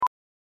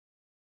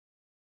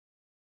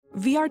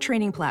VR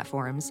training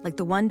platforms, like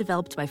the one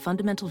developed by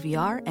Fundamental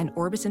VR and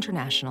Orbis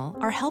International,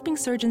 are helping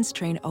surgeons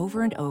train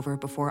over and over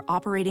before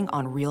operating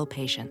on real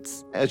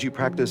patients. As you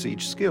practice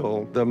each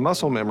skill, the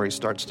muscle memory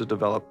starts to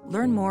develop.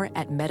 Learn more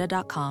at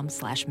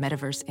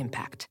meta.com/metaverse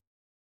impact.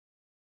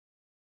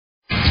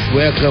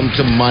 Welcome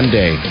to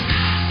Monday.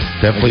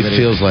 Definitely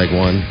feels like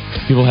one.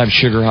 People have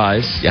sugar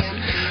highs. Yeah.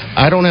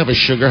 I don't have a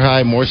sugar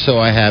high. More so,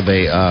 I have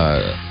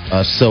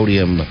a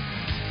sodium.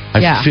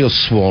 I feel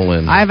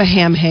swollen. I have a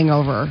ham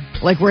hangover.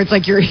 Like where it's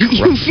like you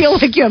feel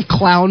like you have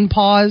clown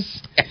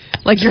paws.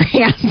 Like your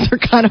hands are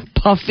kind of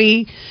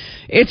puffy.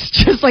 It's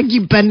just like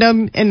you bend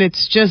them and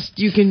it's just,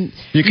 you can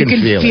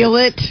feel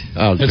it.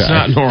 Oh, it's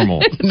not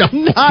normal. No,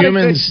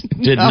 humans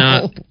did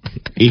not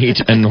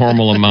eat a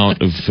normal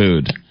amount of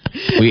food.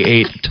 We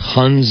ate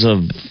tons of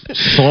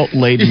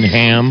salt-laden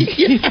ham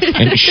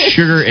and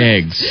sugar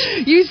eggs.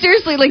 You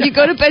seriously, like, you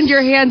go to bend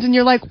your hands and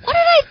you're like, what did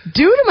I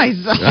do to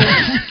myself?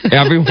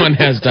 Everyone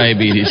has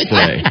diabetes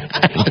today.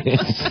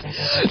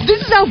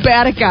 This is how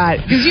bad it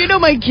got. Because you know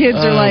my kids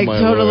are like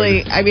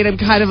totally, Lord. I mean, I'm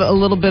kind of a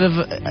little bit of,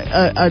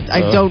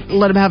 I don't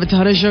let them have a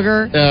ton of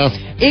sugar.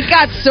 It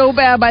got so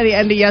bad by the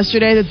end of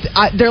yesterday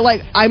that they're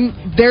like,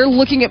 they're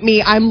looking at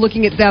me, I'm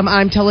looking at them,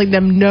 I'm telling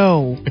them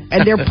no.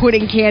 And they're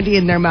putting candy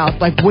in their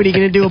mouth. Like, what are you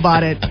going to do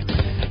about it?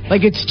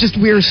 Like, it's just,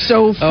 we're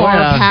so far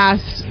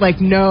past, like,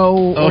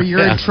 no, or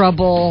you're in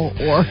trouble,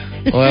 or...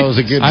 Well, that was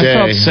a good day.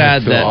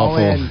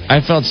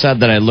 I felt sad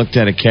that I looked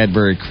at a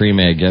Cadbury cream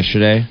egg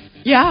yesterday.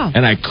 Yeah.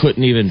 And I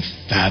couldn't even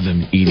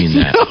fathom eating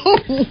that.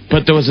 No.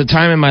 But there was a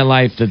time in my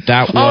life that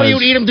was you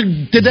would eat them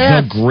to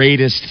death. The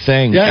greatest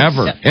thing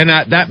ever. And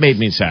that made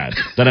me sad.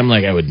 That I'm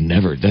like, I would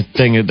never.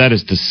 That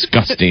is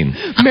disgusting.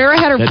 Mara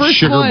had her that first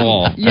sugar one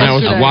ball. yesterday. And I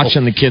was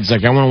watching the kids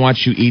like, I want to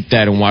watch you eat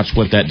that and watch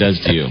what that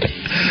does to you.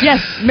 Yes,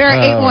 Mara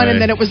ate one,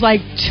 and then it was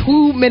like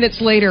 2 minutes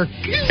later.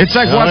 It's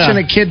like watching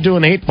a kid do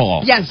an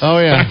 8-ball. Yes.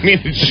 Oh, yeah. I mean,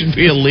 it should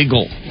be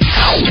illegal.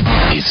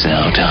 It's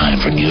now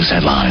time for news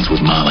headlines with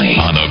Molly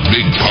on the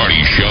Big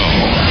Party Show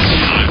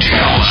on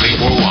Channel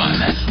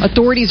 841.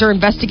 Authorities are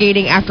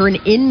investigating after an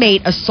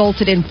inmate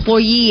assaulted an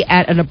employee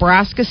at a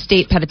Nebraska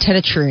State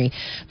Penitentiary.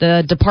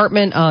 The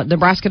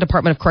Nebraska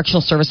Department of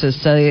Correctional Services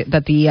say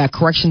that the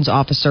corrections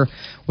officer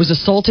was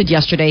assaulted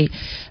yesterday,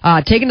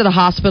 taken to the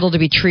hospital to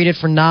be treated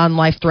for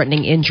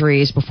non-life-threatening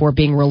injuries before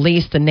being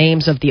released. The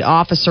names of the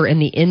officer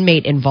and the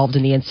inmate involved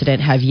in the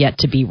incident have yet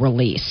to be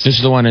released. This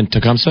is the one in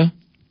Tecumseh?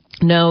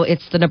 No,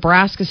 it's the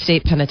Nebraska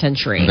State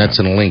Penitentiary. That's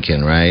in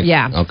Lincoln, right?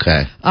 Yeah.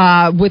 Okay.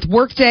 With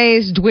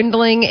workdays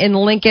dwindling in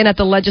Lincoln at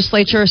the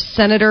legislature,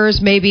 senators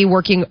may be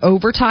working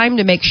overtime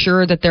to make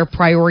sure that their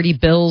priority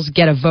bills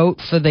get a vote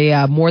for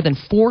the more than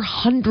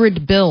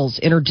 400 bills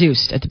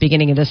introduced at the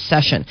beginning of this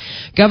session.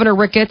 Governor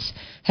Ricketts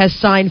has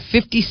signed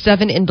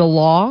 57 into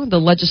law. The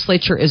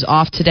legislature is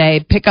off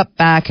today. Pick up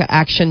back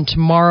action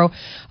tomorrow.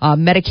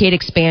 Medicaid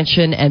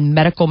expansion and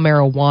medical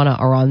marijuana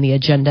are on the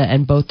agenda,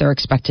 and both are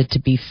expected to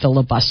be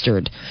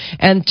filibustered.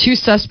 And 2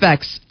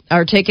 suspects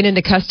are taken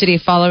into custody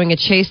following a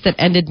chase that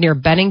ended near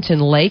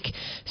Bennington Lake.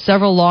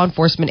 Several law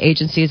enforcement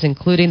agencies,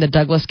 including the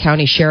Douglas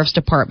County Sheriff's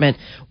Department,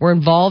 were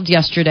involved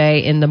yesterday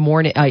in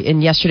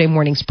yesterday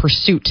morning's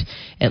pursuit.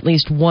 At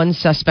least one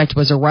suspect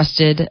was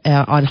arrested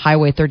on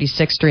Highway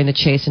 36 during the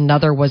chase.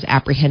 Another was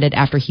apprehended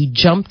after he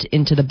jumped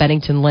into the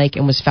Bennington Lake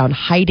and was found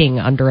hiding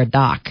under a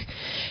dock.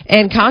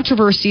 And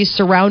controversies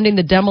surrounding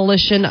the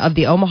demolition of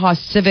the Omaha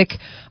Civic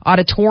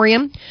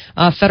Auditorium.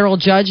 A federal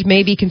judge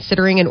may be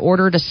considering an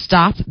order to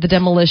stop the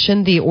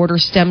demolition. The order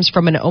stems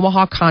from an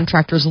Omaha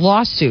contractor's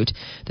lawsuit.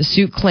 The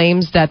suit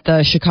claims that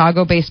the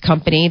Chicago-based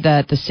company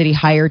that the city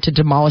hired to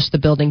demolish the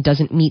building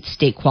doesn't meet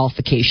state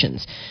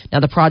qualifications.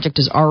 Now, the project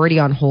is already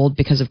on hold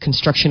because of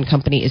construction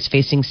company is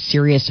facing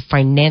serious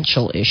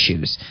financial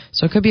issues.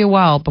 So it could be a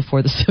while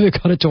before the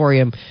Civic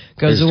Auditorium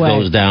goes away.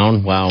 Goes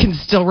down. Wow. Can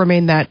still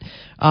remain that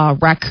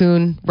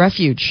raccoon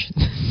refuge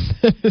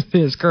it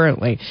is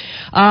currently.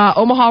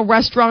 Omaha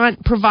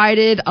restaurant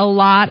provided a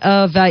lot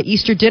of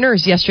Easter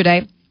dinners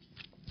yesterday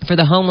for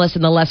the homeless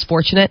and the less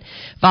fortunate.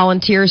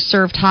 Volunteers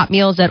served hot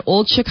meals at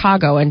Old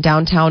Chicago and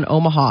downtown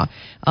Omaha.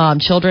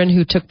 Children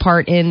who took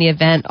part in the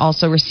event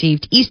also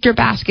received Easter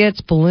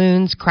baskets,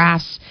 balloons,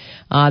 crafts.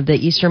 The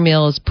Easter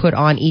meal is put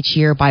on each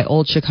year by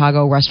Old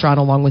Chicago Restaurant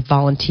along with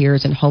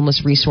volunteers and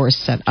homeless resource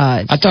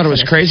I thought it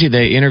was crazy.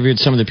 They interviewed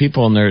some of the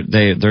people, and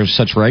they're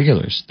such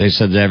regulars. They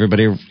said that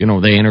everybody,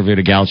 they interviewed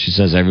a gal. She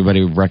says,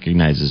 everybody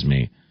recognizes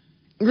me.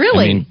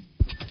 Really? I mean,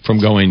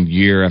 from going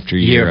year after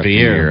year after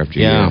year after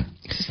year.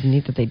 It's just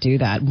neat that they do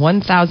that.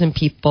 1,000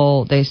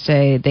 people, they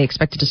say they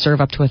expected to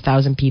serve up to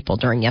 1,000 people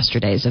during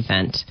yesterday's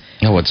event.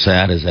 And what's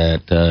sad is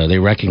that they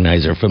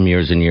recognize her from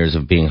years and years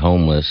of being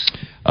homeless.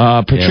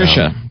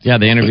 Patricia. Yeah,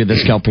 they interviewed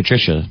this gal,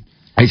 Patricia.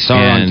 I saw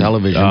her on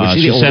television.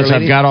 She says,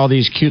 I've got all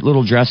these cute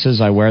little dresses.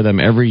 I wear them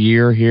every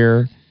year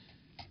here.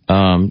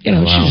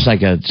 She's just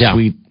like a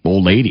sweet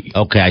old lady.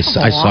 Okay, I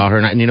saw her.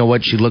 And you know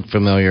what? She looked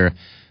familiar.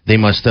 They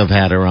must have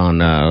had her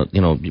on,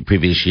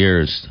 previous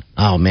years.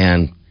 Oh,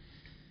 man.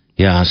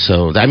 Yeah,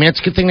 so, I mean, it's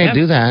a good thing they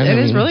do that. It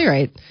is really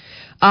right.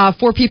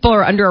 4 people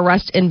are under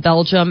arrest in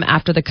Belgium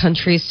after the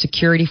country's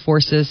security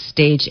forces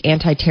staged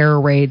anti-terror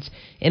raids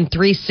in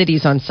 3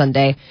 cities on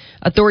Sunday.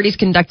 Authorities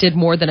conducted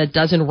more than a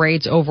dozen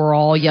raids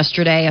overall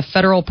yesterday. A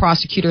federal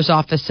prosecutor's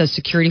office says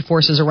security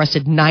forces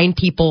arrested 9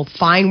 people.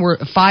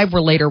 5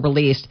 were later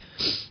released.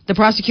 The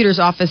prosecutor's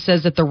office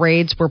says that the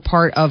raids were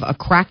part of a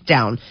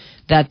crackdown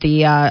that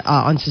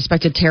on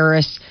suspected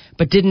terrorists,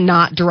 but did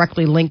not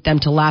directly link them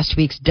to last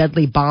week's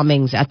deadly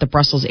bombings at the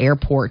Brussels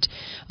airport.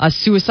 A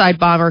suicide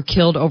bomber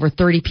killed over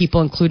 30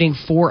 people, including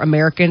 4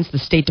 Americans. The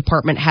State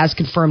Department has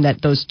confirmed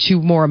that those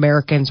 2 more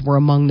Americans were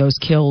among those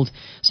killed.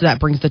 So that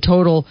brings the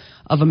total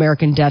of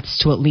American deaths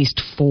to at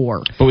least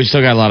 4. But we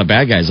still got a lot of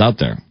bad guys out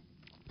there.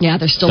 Yeah,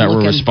 they're still that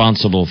looking. were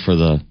responsible for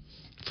the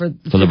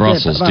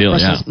Brussels deal.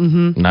 Brussels.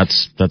 Yeah, and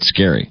that's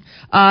scary.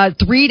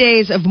 3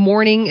 days of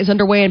mourning is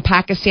underway in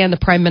Pakistan. The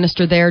prime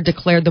minister there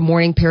declared the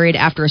mourning period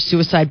after a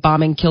suicide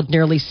bombing killed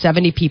nearly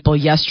 70 people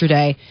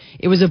yesterday.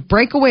 It was a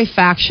breakaway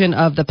faction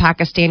of the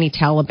Pakistani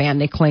Taliban.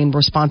 They claimed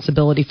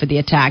responsibility for the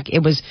attack.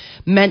 It was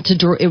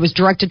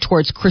directed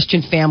towards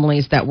Christian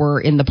families that were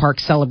in the park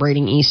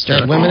celebrating Easter.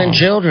 Women and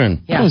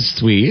children. Yeah. That was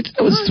sweet.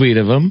 That was sweet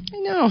of them. I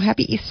know.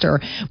 Happy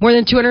Easter. More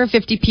than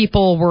 250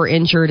 people were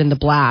injured in the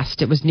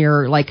blast. It was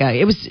near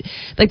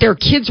there were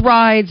kids'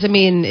 rides. I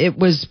mean, it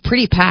was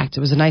pretty packed. It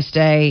was a nice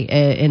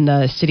day in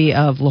the city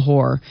of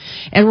Lahore.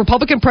 And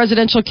Republican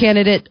presidential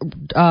candidate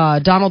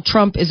Donald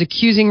Trump is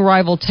accusing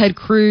rival Ted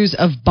Cruz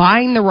of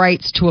buying the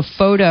rights to a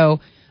photo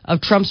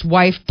of Trump's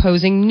wife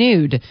posing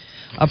nude.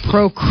 A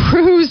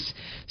pro-Cruz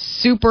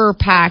Super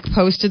PAC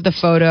posted the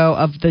photo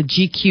of the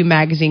GQ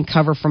magazine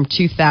cover from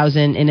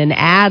 2000 in an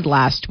ad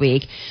last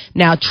week.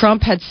 Now,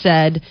 Trump had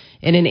said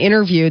in an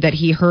interview that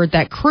he heard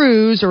that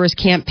Cruz or his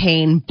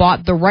campaign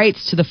bought the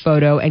rights to the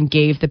photo and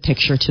gave the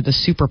picture to the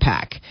Super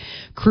PAC.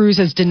 Cruz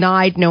has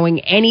denied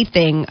knowing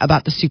anything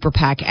about the Super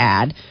PAC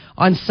ad.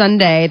 On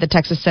Sunday, the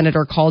Texas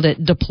senator called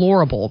it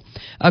deplorable.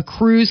 A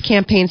Cruz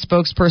campaign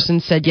spokesperson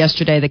said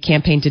yesterday the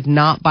campaign did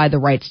not buy the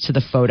rights to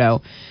the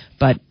photo.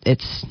 But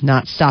it's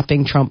not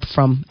stopping Trump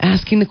from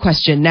asking the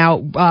question. Now,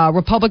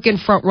 Republican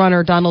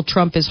frontrunner Donald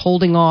Trump is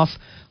holding off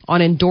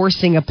on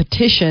endorsing a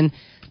petition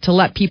to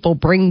let people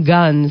bring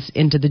guns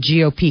into the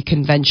GOP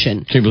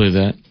convention. Can you believe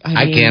that?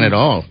 I can't at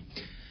all.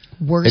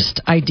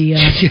 Worst idea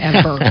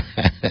ever.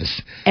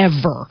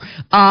 Ever.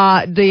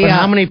 But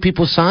how many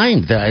people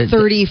signed?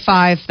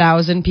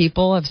 35,000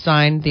 people have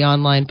signed the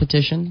online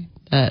petition.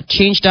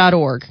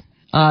 Change.org.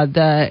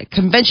 The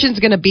convention's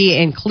going to be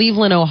in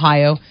Cleveland,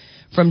 Ohio,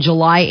 from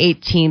July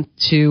 18th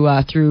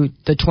to through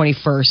the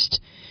 21st.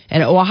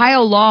 And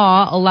Ohio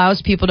law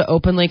allows people to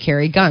openly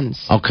carry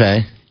guns.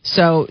 Okay.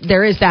 So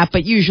there is that,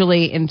 but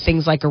usually in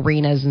things like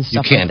arenas and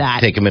stuff like that. You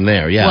can't take them in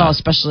there, yeah. Well,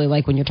 especially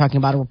like when you're talking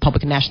about a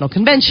Republican National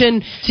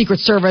Convention, Secret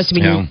Service,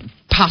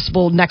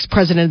 possible next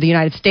president of the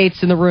United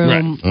States in the room.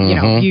 Right. Mm-hmm. You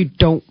know, you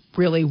don't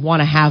really want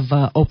to have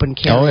open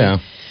carry. Oh,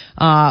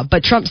 yeah.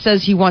 But Trump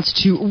says he wants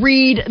to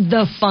read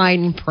the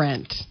fine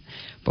print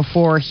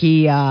before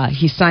he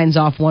signs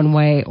off one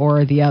way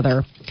or the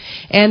other.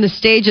 And the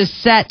stage is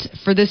set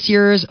for this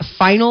year's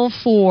Final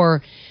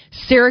Four.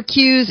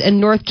 Syracuse and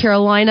North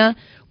Carolina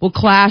will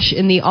clash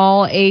in the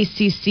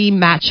All-ACC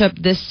matchup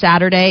this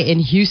Saturday in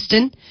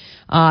Houston.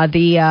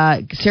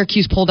 The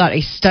Syracuse pulled out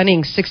a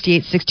stunning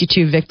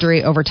 68-62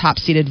 victory over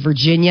top-seeded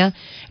Virginia.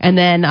 And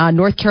then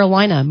North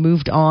Carolina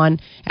moved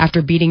on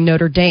after beating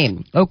Notre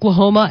Dame.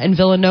 Oklahoma and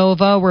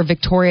Villanova were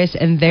victorious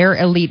in their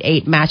Elite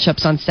Eight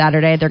matchups on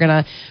Saturday. They're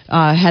going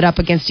to head up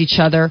against each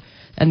other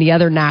in the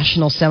other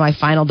national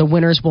semifinal. The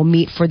winners will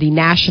meet for the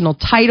national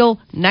title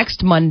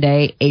next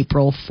Monday,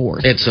 April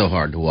 4th. It's so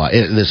hard to watch.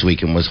 This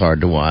weekend was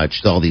hard to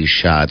watch. All these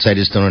shots. I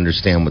just don't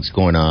understand what's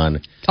going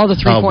on. Oh, the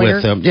three-pointer?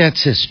 With them. Yeah,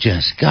 it's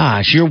just,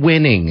 gosh, you're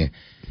winning.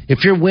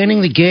 If you're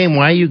winning the game,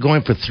 why are you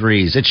going for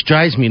threes? It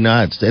drives me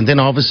nuts. And then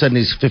all of a sudden,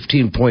 these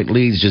 15-point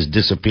leads just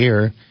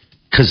disappear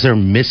because they're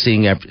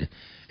missing.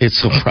 It's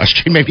so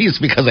frustrating. Maybe it's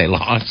because I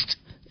lost.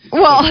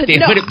 Well,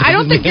 no, I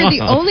don't think you're the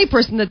only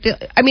person that...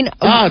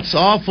 it's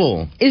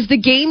awful. Is the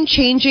game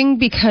changing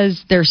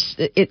because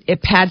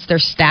it pads their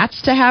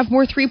stats to have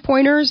more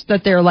three-pointers?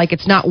 That they're like,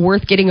 it's not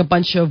worth getting a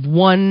bunch of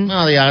one...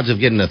 Well, the odds of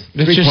getting a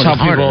three-pointer It's just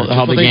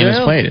how the game is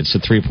played. It's a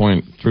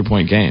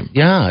three-point game.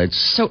 Yeah, it's...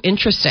 So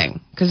interesting.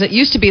 Because it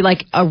used to be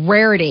like a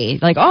rarity.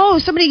 Like, oh,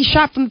 somebody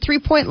shot from the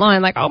three-point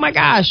line. Like, oh my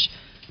gosh.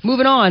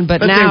 Moving on.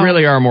 But now... they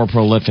really are more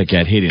prolific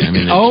at hitting. I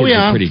mean, the kids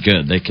are pretty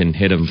good. They can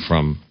hit them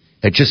from...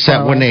 It's just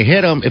that when they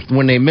hit them,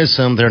 when they miss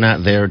them, they're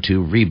not there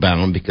to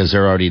rebound because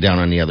they're already down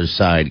on the other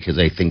side because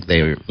they think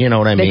you know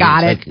what I mean? They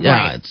got it. Like,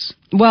 right.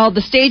 Well, the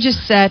stage is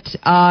set,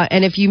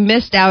 and if you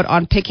missed out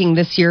on picking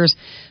this year's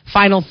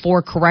Final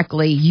Four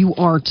correctly, you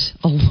aren't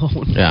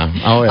alone. Yeah.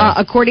 Oh, yeah.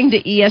 According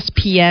to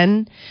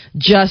ESPN,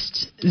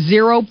 just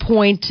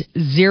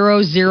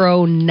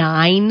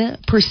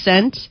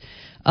 0.009%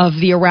 of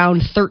the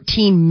around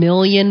 13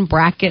 million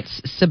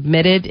brackets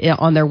submitted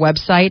on their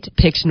website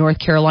picked North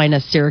Carolina,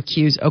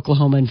 Syracuse,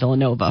 Oklahoma, and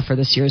Villanova for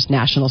this year's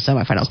national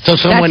semifinals. So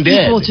someone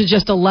That's equal did. to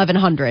just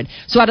 1,100.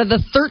 So out of the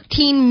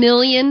 13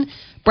 million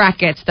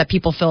brackets that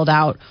people filled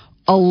out,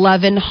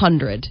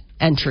 1,100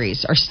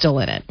 entries are still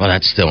in it. Well,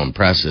 that's still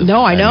impressive.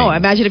 No, I know. mean,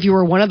 Imagine if you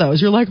were one of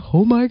those. You're like,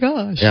 oh my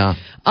gosh. Yeah.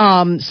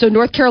 So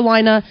North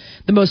Carolina,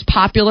 the most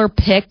popular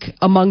pick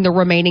among the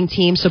remaining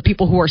teams. So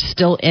people who are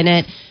still in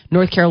it.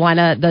 North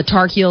Carolina, the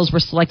Tar Heels were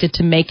selected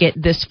to make it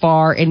this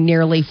far in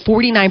nearly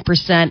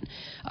 49%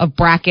 of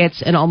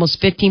brackets, and almost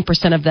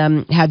 15% of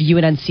them have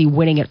UNC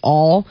winning it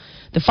all.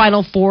 The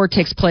Final Four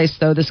takes place,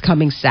 though, this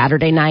coming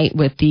Saturday night,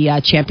 with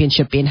the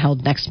championship being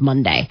held next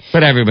Monday.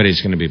 But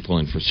everybody's going to be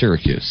pulling for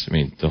Syracuse. I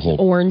mean, the whole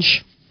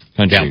Orange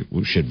country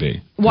should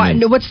be. Why? I mean,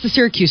 no, what's the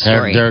Syracuse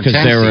story? because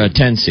they were a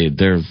 10 seed.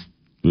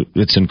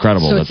 It's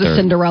incredible. So it's that the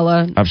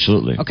Cinderella.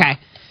 Absolutely. Okay.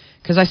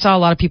 Because I saw a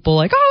lot of people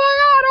like, oh my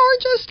God,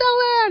 Orange is still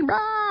in.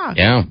 Rah.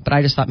 Yeah. But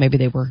I just thought maybe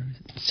they were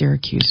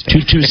Syracuse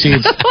fans. Two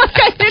seeds.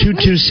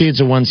 two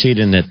seeds, a 1 seed,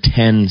 and a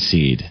 10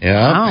 seed.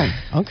 Yeah.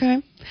 Wow.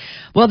 Okay.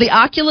 Well, the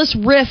Oculus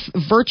Rift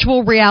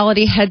virtual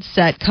reality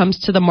headset comes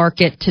to the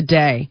market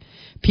today.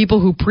 People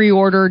who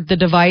pre-ordered the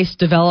device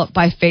developed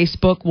by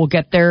Facebook will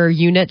get their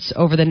units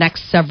over the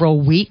next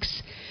several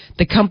weeks.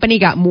 The company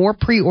got more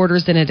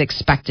pre-orders than it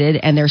expected,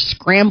 and they're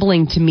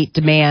scrambling to meet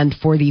demand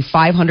for the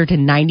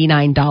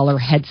 $599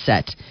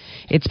 headset.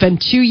 It's been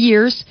 2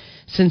 years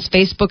since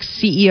Facebook's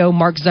CEO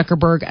Mark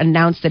Zuckerberg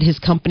announced that his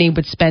company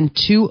would spend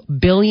 $2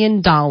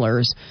 billion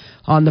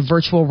on the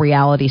virtual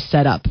reality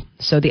setup.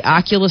 So the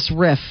Oculus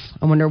Rift,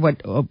 I wonder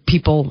what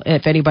people,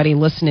 if anybody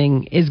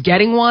listening, is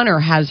getting one or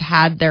has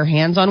had their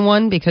hands on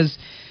one, because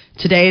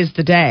today is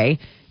the day.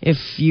 If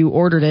you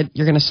ordered it,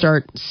 you're going to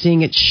start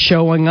seeing it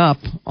showing up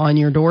on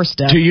your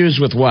doorstep. To use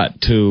with what?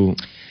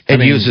 It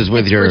uses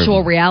with your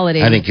virtual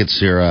reality. I think it's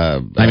your.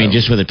 I mean,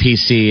 just with a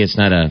PC, it's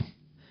not a.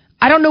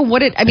 I don't know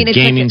what it. I mean, it's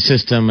gaming like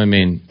system. I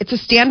mean, it's a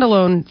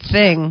standalone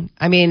thing.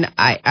 I mean,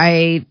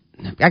 I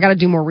got to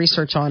do more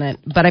research on it.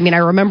 But I mean, I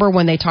remember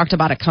when they talked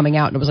about it coming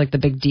out, and it was like the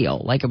big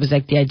deal. Like it was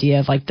like the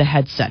idea of like the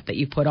headset that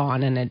you put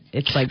on, and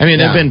it's like. I mean,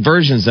 there have been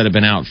versions that have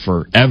been out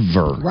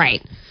forever.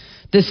 Right.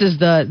 This is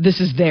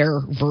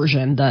their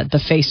version,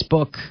 the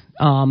Facebook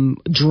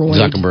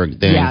droid. Zuckerberg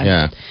thing.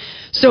 Yeah.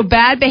 So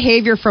bad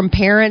behavior from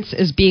parents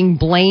is being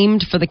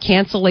blamed for the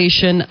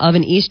cancellation of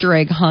an Easter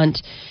egg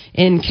hunt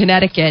in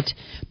Connecticut.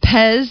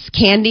 Pez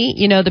Candy,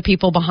 you know, the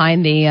people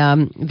behind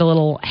the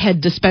little head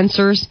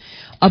dispensers,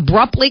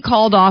 abruptly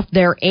called off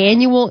their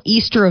annual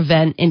Easter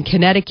event in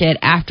Connecticut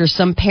after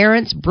some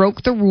parents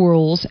broke the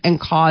rules and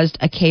caused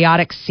a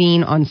chaotic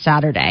scene on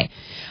Saturday.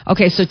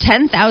 Okay, so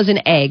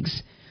 10,000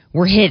 eggs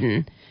were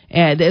hidden.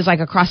 It's like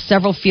across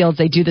several fields,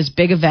 they do this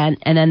big event,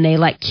 and then they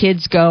let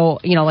kids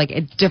go, you know, like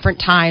at different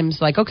times,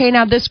 like, okay,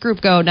 now this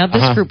group go, now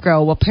this group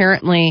go. Well,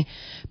 apparently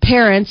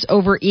parents,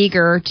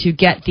 overeager to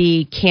get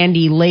the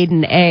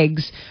candy-laden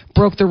eggs,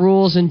 broke the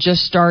rules and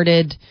just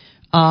started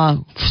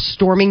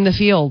storming the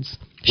fields.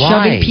 Why?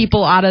 Shoving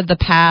people out of the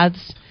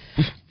paths,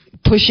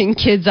 pushing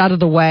kids out of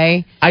the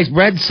way. I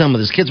read some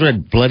of this. Kids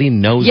had bloody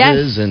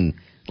noses and.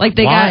 Like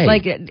they Why? got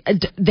like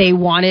they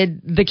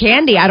wanted the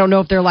candy. I don't know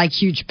if they're like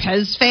huge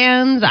Pez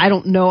fans. I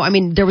don't know. I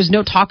mean, there was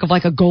no talk of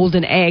like a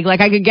golden egg. Like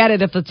I could get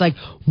it if it's like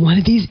one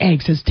of these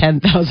eggs is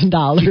 $10,000.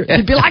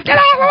 It'd be like, get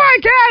out of my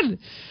kid.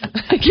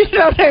 You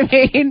know what I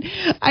mean?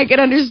 I could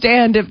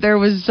understand if there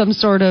was some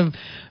sort of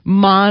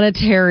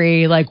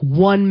monetary like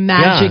one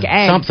magic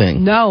egg.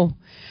 Something. No,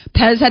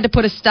 Pez had to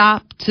put a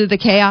stop to the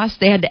chaos.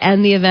 They had to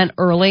end the event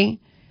early.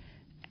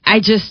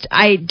 I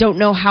don't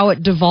know how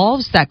it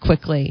devolves that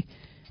quickly.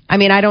 I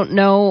mean, I don't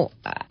know,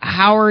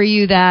 how are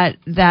you that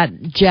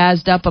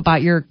jazzed up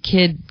about your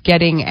kid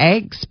getting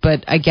eggs?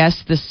 But I guess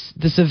this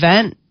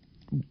event,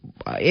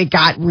 it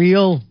got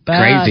real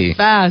bad crazy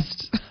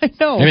fast. I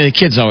know. I mean, the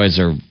kids always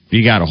are.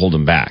 You got to hold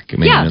them back. I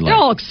mean, yeah, they're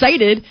all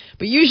excited,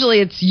 but usually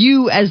it's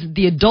you as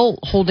the adult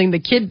holding the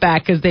kid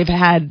back because they've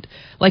had,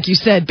 like you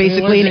said,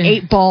 basically an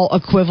 8-ball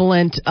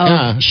equivalent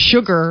of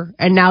sugar,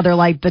 and now they're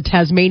like the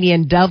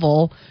Tasmanian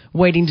devil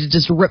waiting to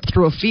just rip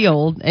through a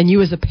field, and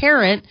you as a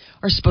parent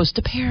are supposed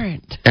to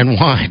parent. And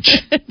watch.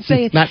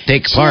 Say, not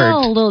take part.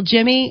 Chill, little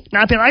Jimmy.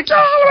 Not be like,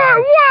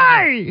 oh,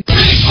 why?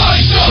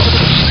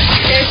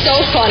 They're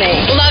so funny.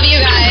 Love you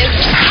guys.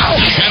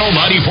 Channel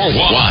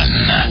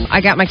 94.1.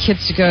 I got my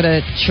kids to go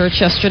to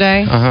church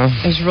yesterday.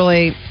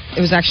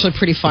 It was actually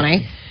pretty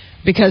funny.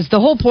 Because the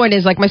whole point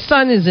is, like, my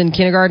son is in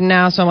kindergarten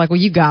now, so I'm like, well,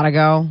 you gotta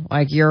go.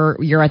 Like,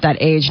 you're at that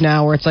age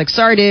now where it's like,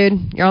 sorry,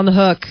 dude, you're on the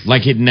hook.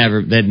 Like they'd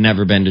never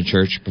been to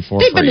church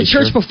before. They've been Easter?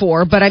 to church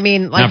before, but I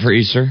mean, like, not for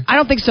Easter. I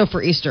don't think so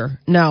for Easter.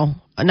 No,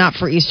 not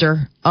for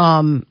Easter.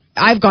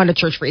 I've gone to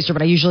church for Easter,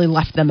 but I usually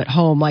left them at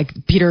home. Like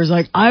Peter's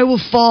like, I will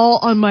fall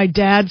on my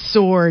dad's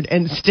sword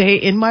and stay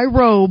in my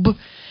robe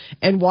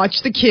and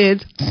watch the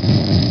kids.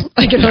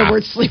 Like, in other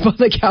words, sleep on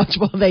the couch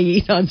while they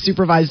eat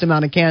unsupervised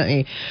amount of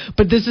candy.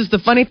 But this is the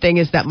funny thing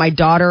is that my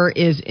daughter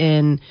is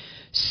in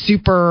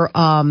super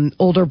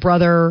older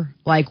brother,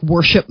 like,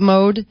 worship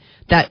mode,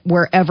 that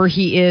wherever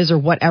he is or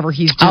whatever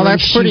he's doing,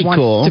 that's pretty she wants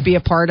cool to be a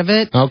part of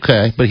it.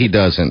 Okay, but he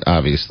doesn't,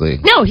 obviously.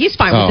 No, he's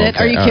fine with it.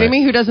 Okay, Are you kidding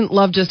me? Who doesn't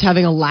love just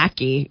having a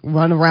lackey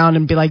run around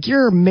and be like,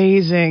 you're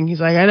amazing? He's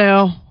like, I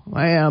know.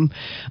 I am.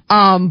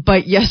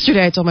 But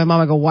yesterday I told my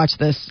mom, I go, watch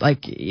this.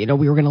 Like, we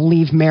were going to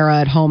leave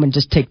Mara at home and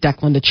just take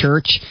Declan to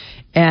church.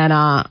 And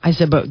I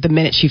said, but the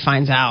minute she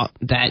finds out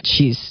that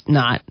she's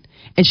not,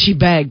 and she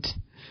begged,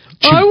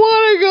 I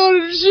want to go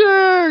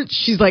to church.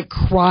 She's like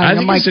crying. I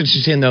think it's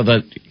interesting, though,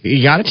 that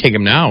you got to take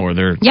them now or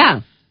they're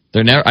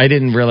never. I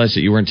didn't realize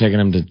that you weren't taking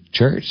them to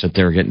church, that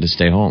they were getting to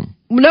stay home.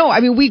 No, I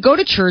mean, we go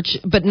to church,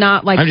 but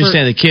not like. I'm just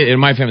saying, in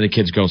my family, the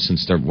kids go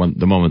since the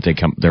moment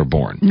they're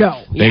born.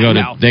 No, they go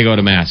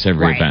to mass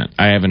every event.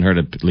 I haven't heard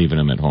of leaving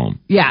them at home.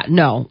 Yeah,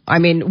 no. I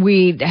mean,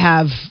 we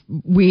have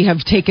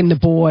taken the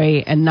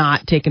boy and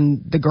not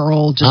taken the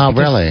girl.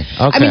 Really? Okay.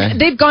 I mean,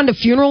 they've gone to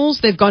funerals,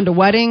 they've gone to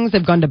weddings,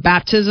 they've gone to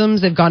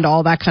baptisms, they've gone to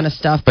all that kind of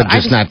stuff. But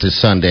just not to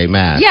Sunday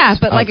mass. Yeah,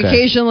 but like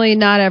occasionally,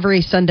 not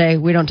every Sunday.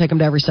 We don't take them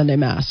to every Sunday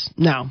mass.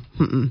 No.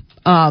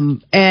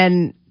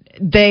 And.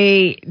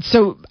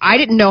 So I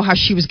didn't know how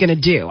she was going to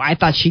do. I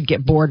thought she'd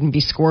get bored and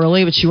be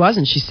squirrely, but she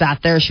wasn't. She sat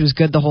there. She was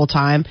good the whole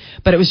time.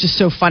 But it was just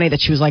so funny that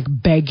she was like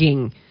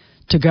begging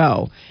to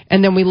go.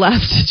 And then we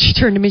left. She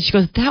turned to me. She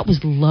goes, that was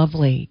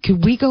lovely.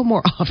 Could we go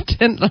more often?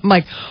 And I'm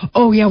like,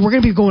 oh, yeah, we're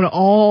going to be going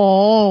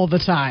all the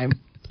time.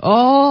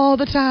 All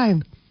the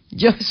time.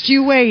 Just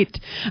you wait.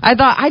 I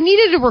thought I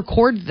needed to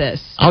record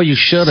this. Oh, you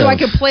should have. So I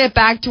could play it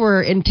back to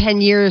her in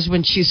 10 years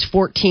when she's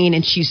 14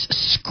 and she's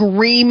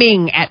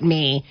screaming at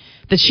me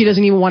that she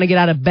doesn't even want to get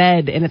out of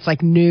bed and it's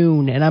like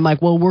noon. And I'm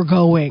like, well, we're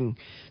going.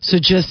 So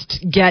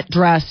just get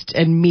dressed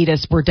and meet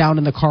us. We're down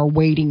in the car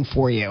waiting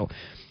for you.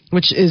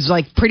 Which is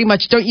like pretty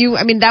much, don't you?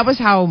 I mean, that was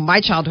how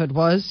my childhood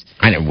was.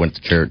 I never went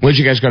to church. Where did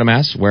you guys go to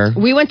mass? Where?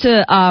 We went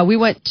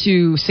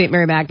to St.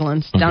 Mary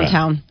Magdalene's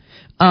downtown.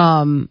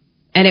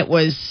 And it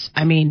was,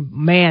 I mean,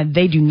 man,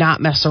 they do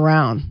not mess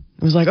around.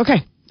 It was like,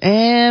 okay,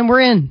 and we're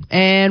in,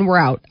 and we're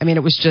out. I mean,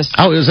 it was just...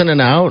 Oh, it was in and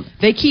out?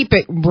 They keep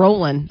it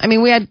rolling. I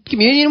mean, we had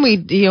communion,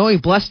 we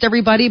blessed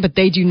everybody, but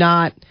they do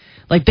not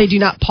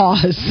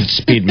pause.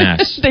 Speed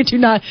mass.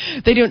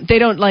 They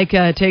don't like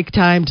take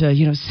time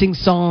to, sing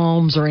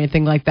psalms or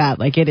anything like that.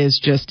 Like, it is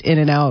just in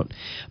and out.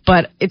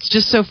 But it's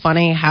just so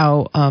funny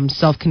how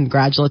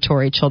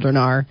self-congratulatory children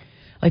are.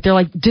 Like, they're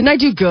like, didn't I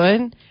do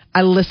good?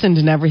 I listened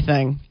and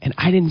everything, and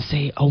I didn't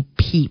say, oh,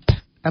 peep.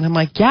 And I'm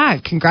like, yeah,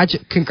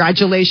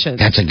 congratulations.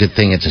 That's a good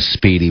thing. It's a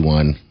speedy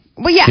one.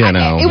 Well, yeah,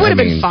 it would have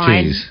been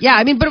fine. Geez. Yeah,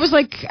 I mean, but it was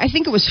like, I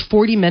think it was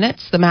 40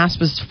 minutes. The Mass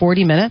was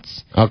 40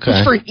 minutes. Okay.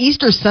 Which for an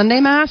Easter Sunday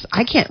Mass,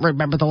 I can't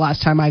remember the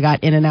last time I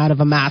got in and out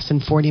of a Mass in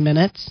 40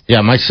 minutes.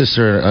 Yeah, my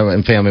sister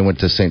and family went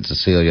to St.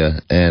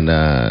 Cecilia, and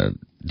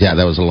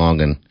that was a long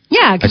one.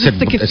 Yeah, because it's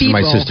the cathedral. I said to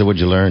my sister,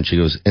 what'd you learn? She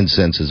goes,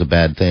 incense is a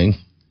bad thing.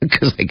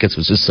 Because I guess it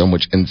was just so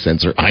much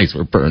incense, her eyes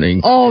were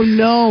burning. Oh,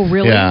 no,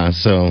 really? Yeah,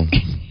 so...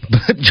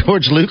 But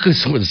George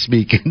Lucas was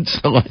speaking,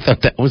 so I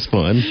thought that was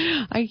fun.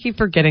 I keep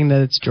forgetting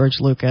that it's George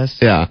Lucas.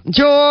 Yeah.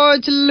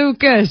 George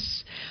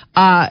Lucas.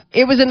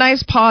 It was a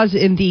nice pause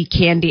in the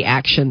candy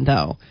action,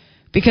 though.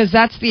 Because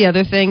that's the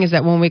other thing, is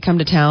that when we come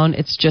to town,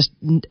 it's just...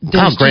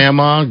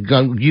 Grandma,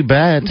 you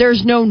bet.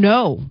 There's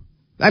no.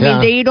 I mean,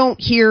 they don't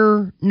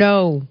hear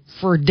no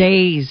for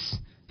days.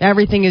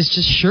 Everything is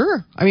just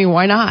sure. I mean,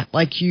 why not?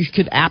 Like, you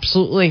could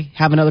absolutely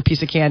have another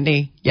piece of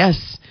candy.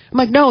 Yes. I'm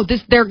like, no,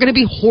 they're going to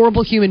be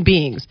horrible human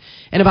beings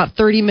in about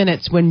 30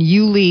 minutes when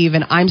you leave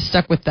and I'm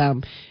stuck with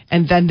them.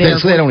 And then they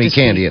don't eat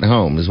candy at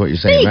home, is what you're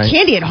saying, right? They eat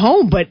candy at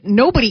home, but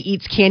nobody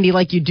eats candy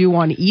like you do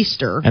on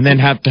Easter. And then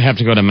have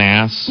to go to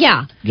mass.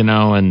 Yeah.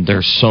 And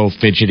they're so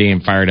fidgety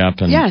and fired up.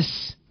 And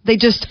yes. They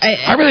just...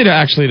 I really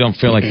don't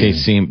feel like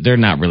they're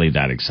not really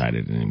that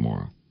excited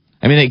anymore.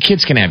 I mean, the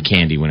kids can have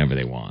candy whenever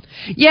they want.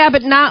 Yeah,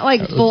 but not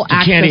like full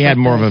access. Candy had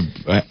more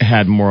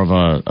of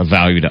a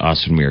value to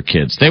us when we were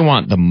kids. They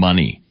want the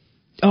money.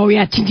 Oh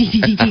yeah,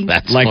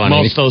 that's like funny.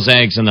 Most of those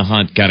eggs in the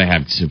hunt got to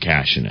have some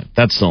cash in it.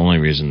 That's the only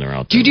reason they're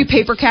out there. Do you do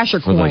paper cash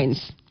or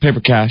coins? Paper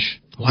cash.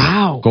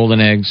 Wow.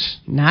 Golden eggs.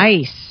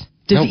 Nice.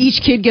 Does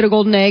each kid get a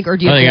golden egg, or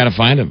do you? They got to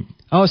find them.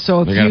 Oh,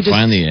 so if you just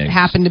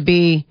happen to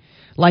be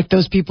like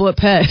those people at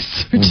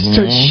Pets who just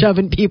start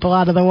shoving people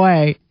out of the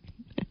way.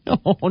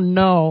 Oh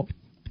no.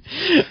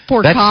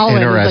 Poor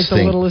Colin is like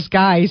the littlest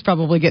guy. He's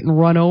probably getting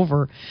run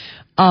over.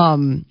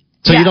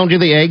 So you don't do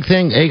the egg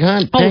thing, egg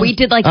hunt? Oh, we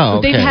did they've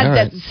had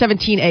right.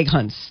 17 egg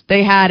hunts.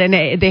 They had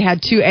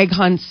 2 egg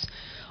hunts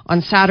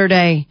on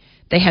Saturday.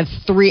 They had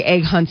 3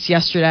 egg hunts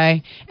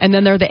yesterday, and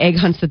then there are the egg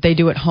hunts that they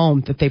do at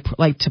home that they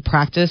like to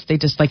practice. They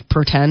just like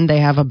pretend they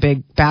have a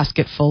big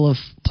basket full of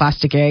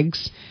plastic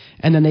eggs,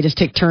 and then they just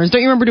take turns.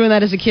 Don't you remember doing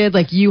that as a kid?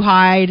 Like you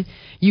hide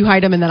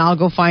them, and then I'll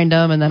go find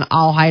them, and then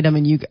I'll hide them,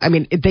 and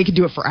they could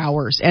do it for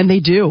hours, and they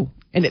do.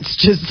 And it's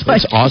just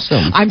like... That's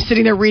awesome. I'm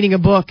sitting there reading a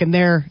book, and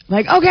they're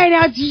like, okay,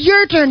 now it's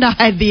your turn to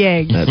hide the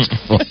egg. That's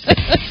funny.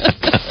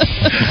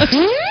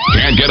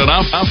 Can't get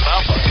enough?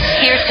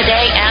 Hear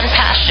today and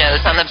past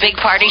shows on the Big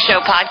Party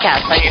Show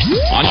podcast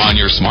on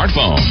your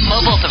smartphone,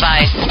 mobile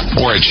device,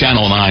 or at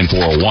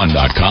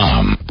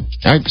channel941.com.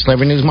 All right,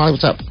 Celebrity News, Molly,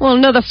 what's up? Well,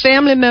 another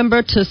family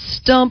member to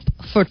stump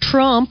for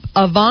Trump,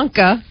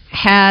 Ivanka,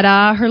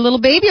 had her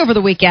little baby over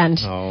the weekend.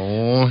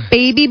 Oh.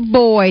 Baby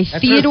boy,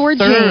 That's Theodore her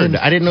third. James.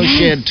 I didn't know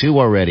she had 2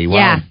 already.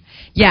 Wow.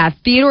 Yeah,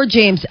 Theodore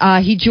James.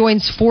 He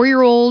joins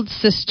 4-year-old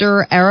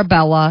sister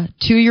Arabella,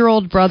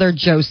 2-year-old brother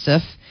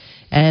Joseph,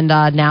 and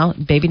now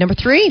baby number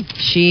 3.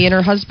 She and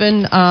her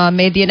husband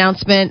made the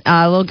announcement.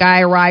 Little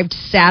guy arrived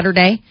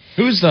Saturday.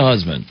 Who's the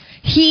husband?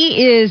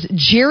 He is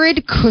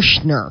Jared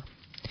Kushner.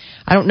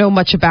 I don't know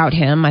much about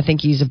him. I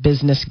think he's a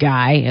business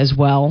guy as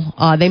well.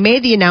 They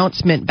made the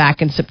announcement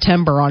back in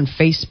September on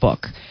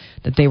Facebook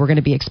that they were going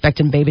to be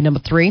expecting baby number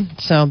 3.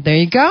 So there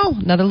you go.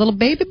 Another little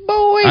baby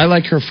boy. I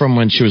like her from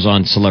when she was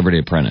on Celebrity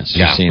Apprentice.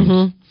 Yeah.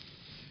 You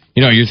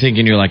know, you're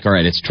thinking, you're like, all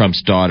right, it's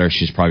Trump's daughter.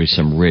 She's probably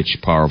some rich,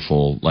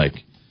 powerful, like,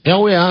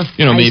 Oh, yeah.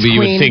 you know, Ice maybe you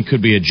queen. would think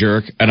could be a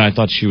jerk. And I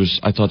thought she was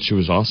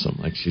awesome.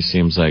 Like, she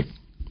seems like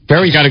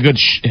she's got a good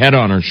head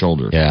on her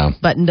shoulder. Yeah.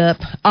 Buttoned up.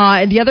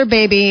 And the other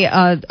baby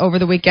over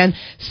the weekend,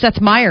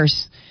 Seth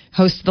Meyers,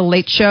 host of The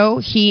Late Show.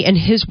 He and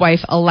his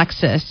wife,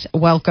 Alexis,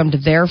 welcomed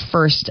their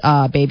first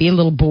baby, a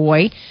little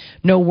boy.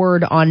 No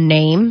word on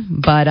name,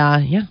 but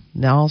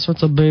all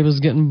sorts of babies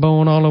getting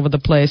born all over the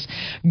place.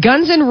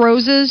 Guns N'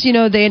 Roses, you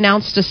know, they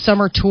announced a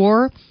summer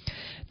tour.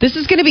 This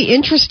is going to be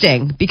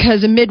interesting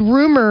because amid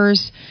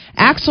rumors,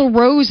 Axl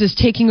Rose is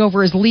taking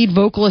over as lead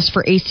vocalist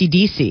for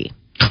AC/DC.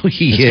 He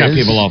It's got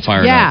people all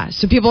fired up. Yeah,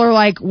 so people are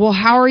like, well,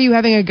 how are you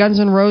having a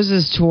Guns N'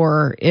 Roses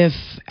tour if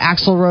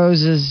Axl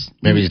Rose is...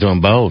 Maybe he's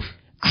doing both.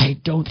 I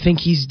don't think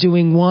he's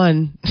doing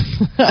one.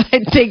 I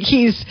think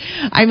he's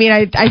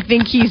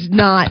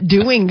not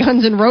doing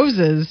Guns N'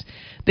 Roses.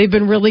 They've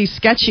been really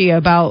sketchy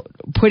about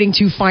putting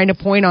too fine a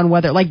point on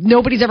whether, like,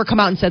 nobody's ever come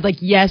out and said, like,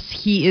 yes,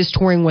 he is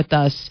touring with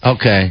us.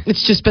 Okay.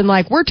 It's just been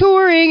like, we're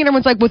touring, and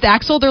everyone's like, with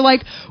Axl, they're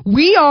like,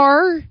 we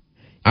are.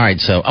 All right,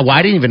 so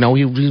I didn't even know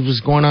he was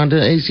going on to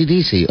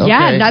AC/DC. Okay,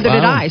 Yeah, neither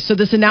did wow. I. So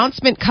this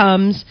announcement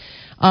comes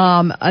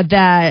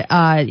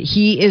that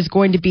he is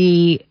going to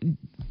be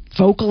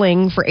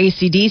vocaling for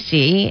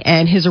AC/DC,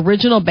 and his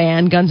original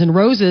band, Guns N'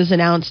 Roses,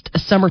 announced a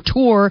summer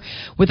tour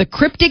with a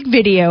cryptic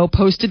video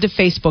posted to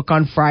Facebook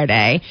on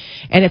Friday.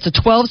 And it's a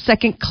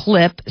 12-second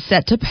clip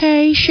set to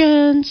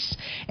Patience.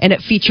 And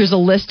it features a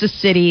list of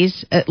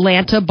cities,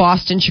 Atlanta,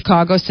 Boston,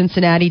 Chicago,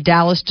 Cincinnati,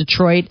 Dallas,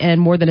 Detroit, and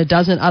more than a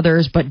dozen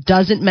others, but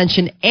doesn't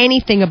mention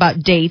anything about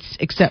dates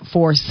except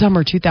for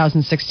summer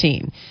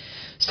 2016.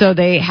 So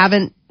they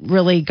haven't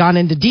really gone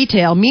into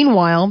detail.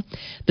 Meanwhile,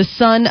 the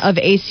son of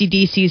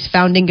AC/DC's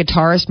founding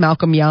guitarist,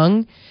 Malcolm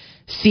Young,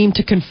 seemed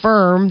to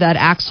confirm that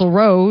Axl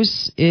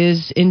Rose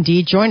is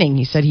indeed joining.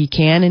 He said he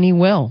can and he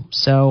will.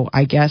 So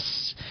I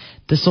guess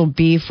this will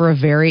be for a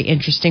very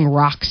interesting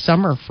rock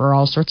summer for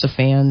all sorts of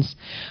fans.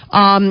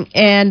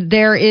 And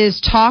there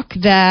is talk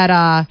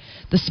that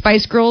the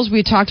Spice Girls,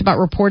 we talked about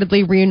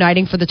reportedly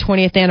reuniting for the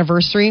 20th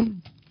anniversary.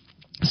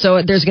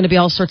 So there's going to be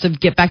all sorts of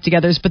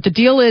get-back-togethers. But the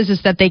deal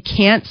is that they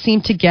can't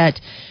seem to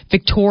get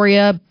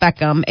Victoria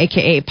Beckham,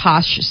 a.k.a.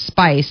 Posh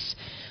Spice,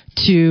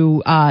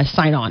 to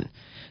sign on.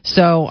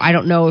 So I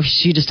don't know if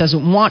she just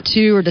doesn't want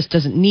to or just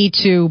doesn't need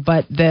to,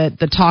 but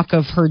the talk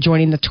of her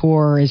joining the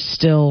tour is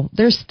still...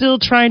 They're still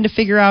trying to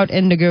figure out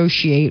and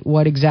negotiate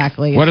what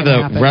exactly is What are gonna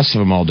the happen. rest of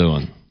them all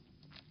doing?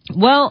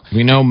 Well,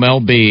 We know Mel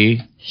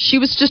B. she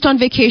was just on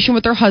vacation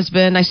with her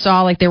husband. I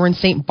saw like they were in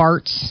St.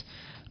 Bart's.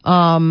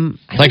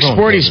 Like don't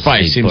Sporty go to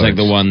Spice St. seems like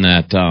Bart's. the one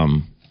that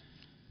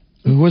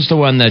who was the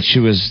one that she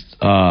was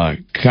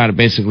kind of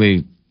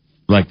basically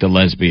like the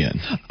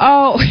lesbian.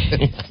 Oh,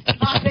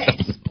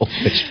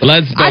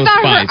 Let's go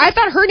Spice. I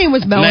thought her name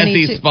was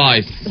Melanie. Leslie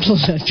Spice.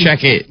 Check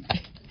it.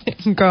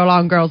 Girl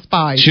on girl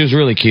spies. She was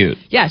really cute.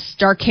 Yes,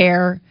 dark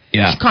hair.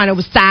 Yeah. She kind of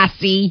was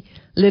sassy,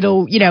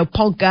 little,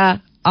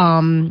 polka.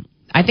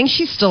 I think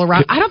she's still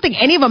around. I don't think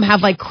any of them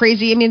have like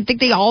crazy. I mean, I think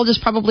they all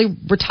just probably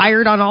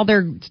retired on all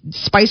their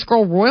Spice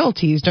Girl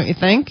royalties, don't you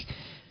think?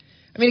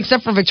 I mean,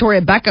 except for Victoria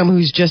Beckham,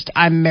 who's just,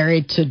 I'm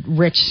married to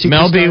rich superstars.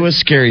 Mel B was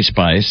Scary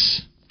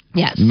Spice.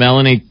 Yes.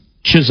 Melanie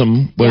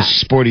Chisholm was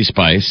Sporty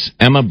Spice.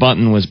 Emma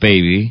Button was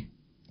Baby.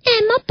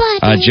 Emma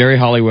Button. Jerry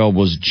Halliwell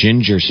was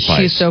Ginger Spice.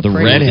 She's so the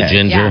pretty. redhead. The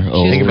ginger. Yeah.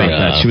 Oh, Think about yeah.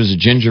 that. She was a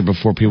ginger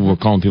before people were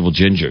calling people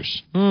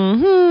gingers.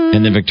 Mm-hmm.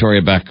 And then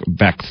Victoria Beck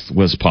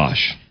was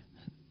posh.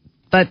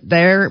 But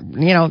they're,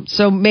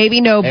 so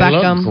maybe no They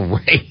Beckham.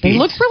 look great. They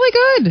look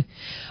really good.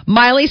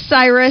 Miley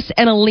Cyrus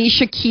and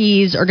Alicia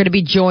Keys are going to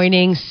be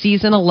joining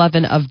season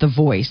 11 of The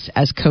Voice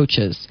as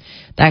coaches.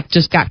 That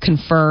just got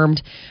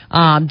confirmed.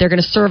 They're going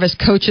to serve as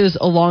coaches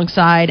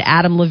alongside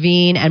Adam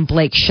Levine and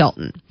Blake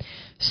Shelton.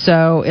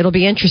 So it'll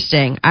be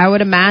interesting. I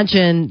would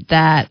imagine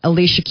that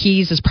Alicia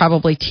Keys is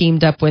probably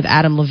teamed up with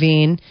Adam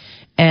Levine,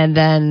 and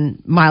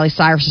then Miley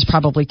Cyrus is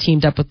probably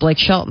teamed up with Blake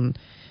Shelton.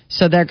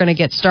 So they're going to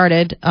get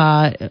started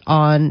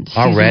on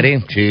season. Already?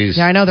 Jeez.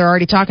 Yeah, I know they're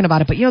already talking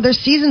about it, but their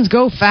seasons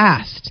go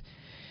fast.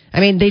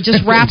 I mean, they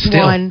just wrapped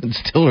one.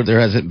 Still,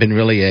 there hasn't been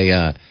really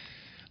a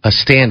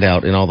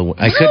standout in all the.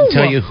 I couldn't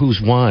tell you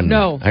who's won.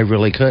 No. I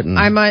really couldn't.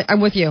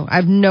 I'm with you. I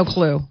have no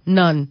clue,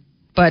 none.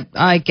 But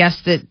I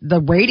guess that the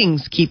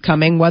ratings keep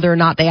coming, whether or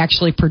not they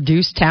actually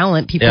produce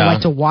talent. People Yeah.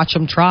 like to watch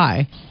them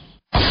try.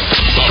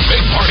 The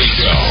Big Party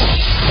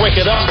Show. Wake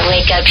it up.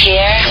 Wake up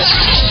here.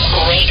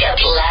 Wake up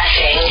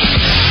laughing.